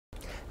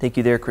Thank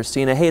you there,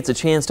 Christina. Hey, it's a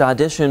chance to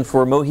audition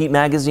for MoeHeat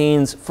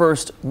Magazine's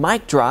first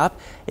Mic Drop.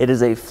 It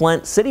is a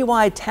Flint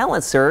citywide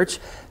talent search.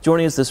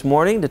 Joining us this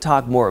morning to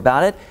talk more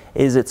about it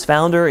is its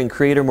founder and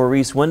creator,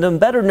 Maurice Windom,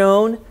 better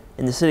known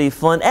in the city of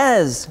Flint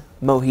as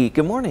MoeHeat.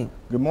 Good morning.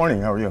 Good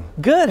morning. How are you?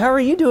 Good. How are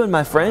you doing,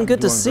 my friend? Good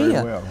to see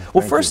you.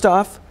 Well, first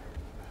off,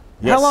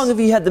 yes. How long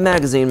have you had the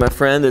magazine, my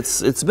friend?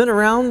 It's been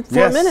around for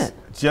a minute.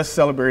 Just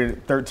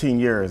celebrated 13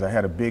 years. I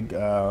had a big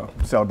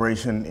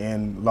celebration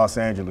in Los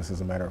Angeles, as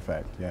a matter of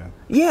fact.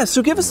 Yeah,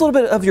 so give us a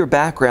little bit of your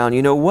background.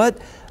 You know, what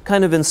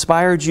kind of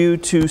inspired you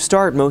to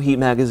start MoeHeat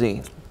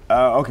Magazine?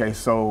 Okay,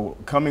 so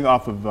coming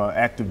off of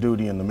active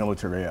duty in the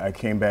military, I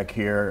came back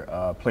here,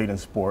 played in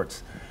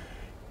sports.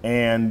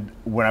 And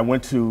when I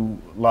went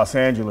to Los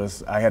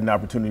Angeles, I had an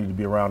opportunity to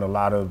be around a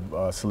lot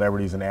of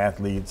celebrities and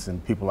athletes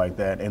and people like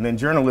that. And then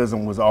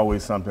journalism was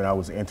always something I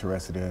was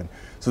interested in.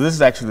 So this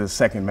is actually the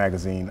second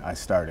magazine I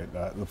started.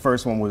 The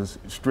first one was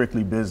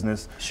strictly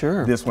business.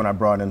 Sure. This one I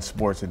brought in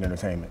sports and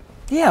entertainment.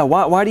 Yeah,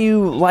 why do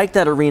you like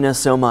that arena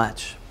so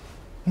much?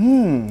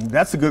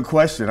 That's a good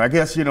question. I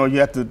guess, you know, you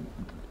have to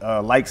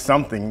like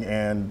something,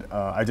 and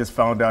I just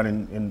found out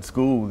in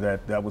school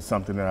that that was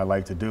something that I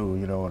like to do,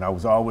 you know, and I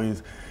was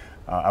always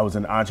I was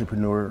an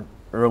entrepreneur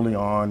early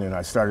on, and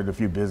I started a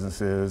few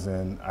businesses,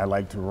 and I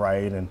like to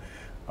write. And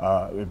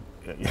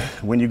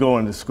when you go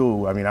into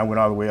school, I mean, I went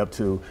all the way up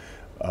to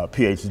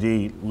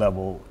PhD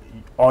level.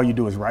 All you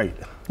do is write.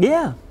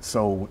 Yeah.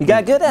 So you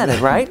got good at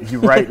it, right? You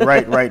write,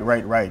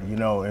 you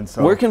know. And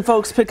so where can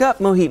folks pick up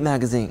MoeHeat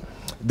Magazine?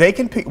 They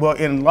can pick, well,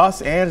 in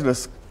Los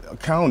Angeles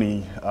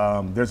County,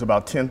 there's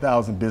about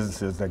 10,000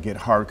 businesses that get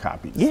hard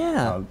copies.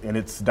 Yeah. And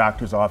it's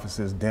doctors'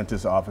 offices,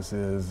 dentist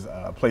offices,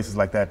 places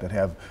like that that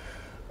have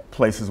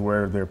places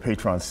where their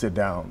patrons sit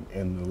down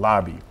in the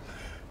lobby.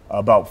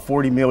 About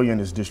 40 million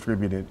is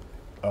distributed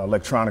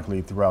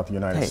electronically throughout the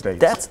United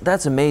States.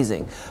 That's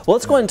amazing. Well,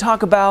 let's go ahead and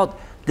talk about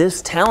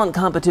this talent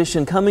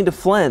competition coming to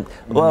Flint.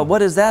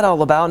 What is that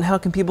all about, and how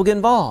can people get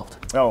involved?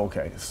 Oh,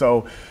 okay.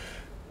 So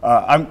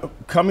I'm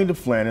coming to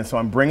Flint, and so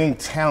I'm bringing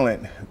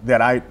talent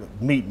that I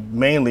meet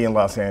mainly in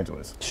Los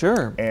Angeles.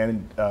 Sure.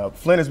 And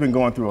Flint has been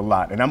going through a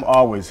lot, and I'm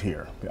always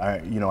here.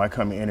 I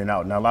come in and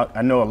out. And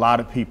I know a lot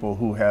of people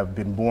who have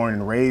been born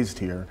and raised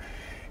here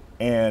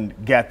and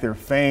got their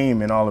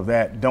fame and all of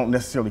that don't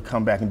necessarily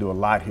come back and do a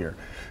lot here.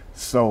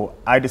 So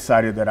I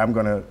decided that I'm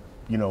going to,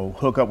 you know,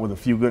 hook up with a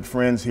few good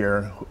friends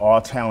here, all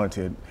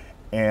talented,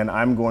 and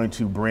I'm going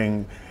to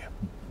bring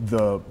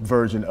the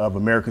version of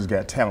America's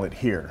Got Talent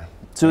here.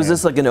 So is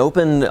this like an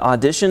open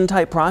audition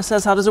type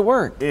process? How does it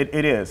work?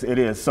 It is.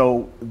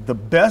 So the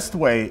best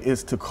way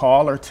is to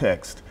call or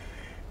text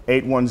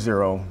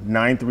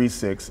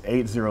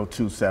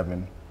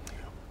 810-936-8027,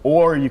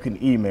 or you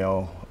can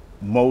email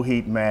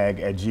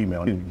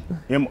moeheatmag@gmail.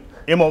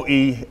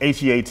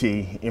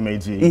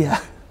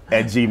 MoeHeatMag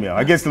at Gmail.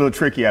 I guess a little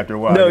tricky after a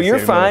while. No, you're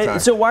fine.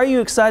 So why are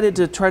you excited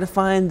to try to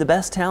find the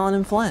best talent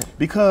in Flint?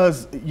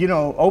 Because, you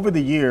know, over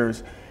the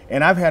years,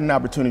 and I've had an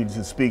opportunity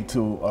to speak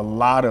to a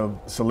lot of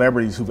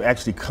celebrities who've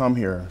actually come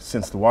here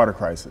since the water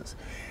crisis.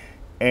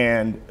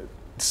 And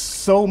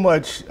so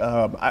much,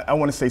 I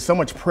want to say so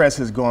much press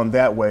has gone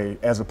that way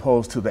as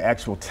opposed to the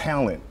actual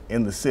talent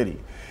in the city.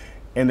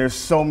 And there's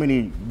so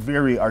many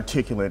very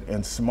articulate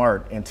and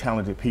smart and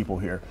talented people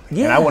here.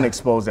 Yeah. And I want to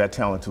expose that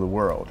talent to the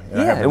world.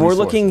 And we're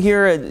looking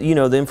here at, you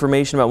know, the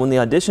information about when the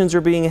auditions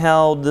are being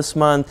held this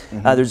month.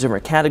 There's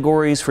different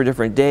categories for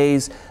different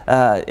days.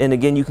 And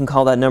again, you can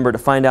call that number to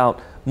find out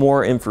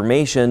more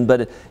information.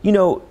 But, you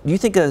know, do you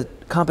think a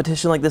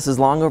competition like this is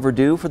long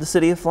overdue for the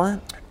city of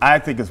Flint? I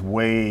think it's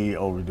way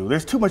overdue.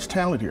 There's too much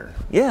talent here.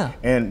 Yeah.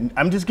 And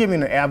I'm just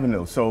giving an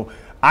avenue. So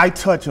I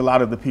touch a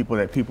lot of the people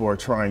that people are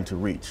trying to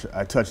reach.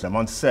 I touch them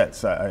on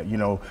sets.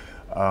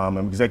 I'm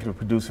executive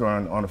producer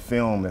on a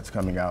film that's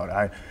coming out.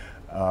 I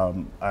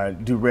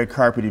do red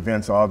carpet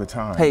events all the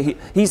time. Hey,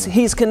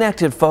 he's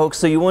connected, folks,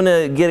 so you want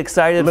to get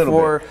excited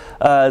for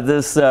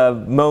this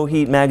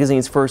MoeHeat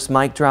Magazine's first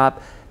Mic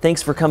Drop.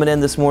 Thanks for coming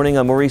in this morning.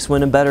 I'm Maurice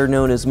Windom, better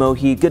known as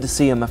MoeHeat. Good to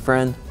see you, my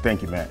friend.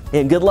 Thank you, Matt.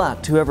 And good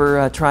luck to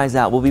whoever tries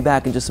out. We'll be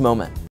back in just a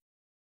moment.